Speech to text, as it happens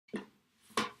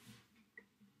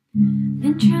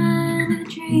Been trying to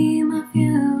dream of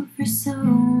you for so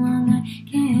long I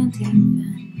can't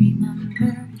even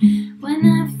remember when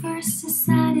I first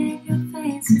decided your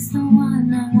face was the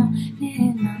one I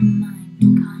wanted my mind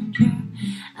to conjure.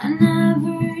 I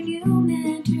never knew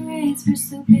mental rates were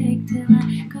so big till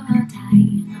I got high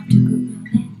enough to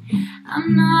Google it.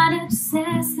 I'm not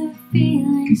obsessed with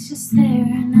feelings, just there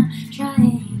and I'm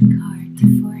trying hard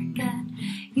to forget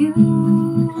you.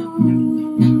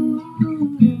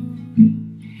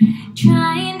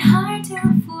 Trying hard to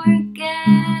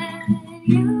forget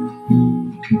you.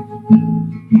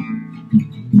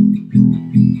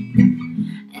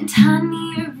 And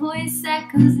honey, your voice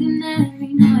echoes in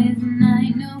every noise, and I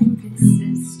know this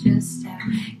is just how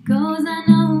it goes. I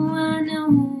know, I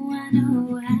know, I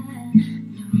know, I know.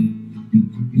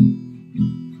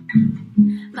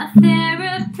 My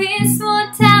therapist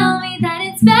will tell me that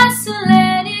it's best to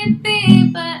let it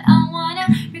be, but I wanna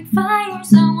break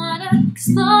fires, I wanna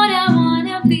explode, I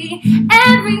wanna be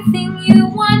everything you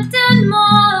want and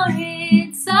more.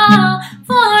 It's all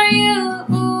for you,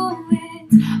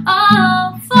 it's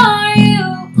all for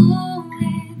you,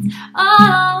 it's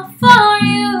all for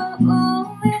you,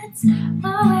 it's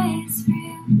always for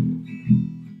you.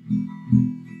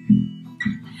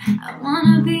 I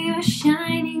wanna be your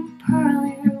shining pearl,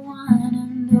 your one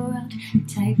in the world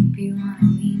type you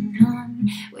wanna lean on.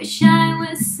 Wish I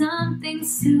was something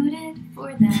suited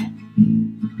for that.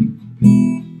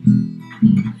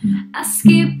 I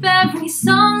skip every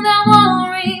song that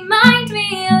won't remind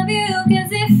me of you,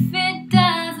 cause if it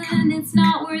doesn't, it's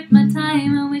not worth my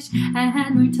time. I wish I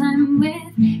had more time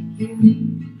with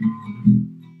you.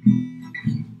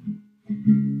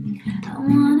 I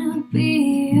wanna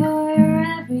be your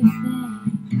everything.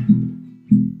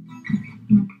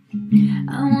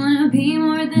 I wanna be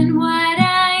more than what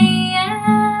I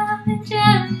am in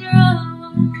general.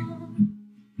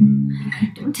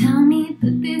 Don't tell me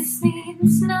that this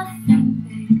means nothing,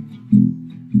 babe.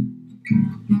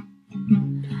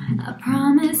 I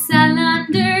promise I'll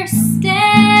understand.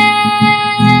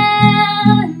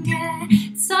 Yeah,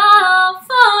 it's all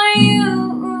for you,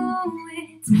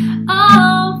 it's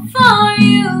all for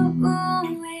you,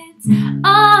 it's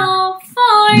all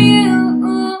for you.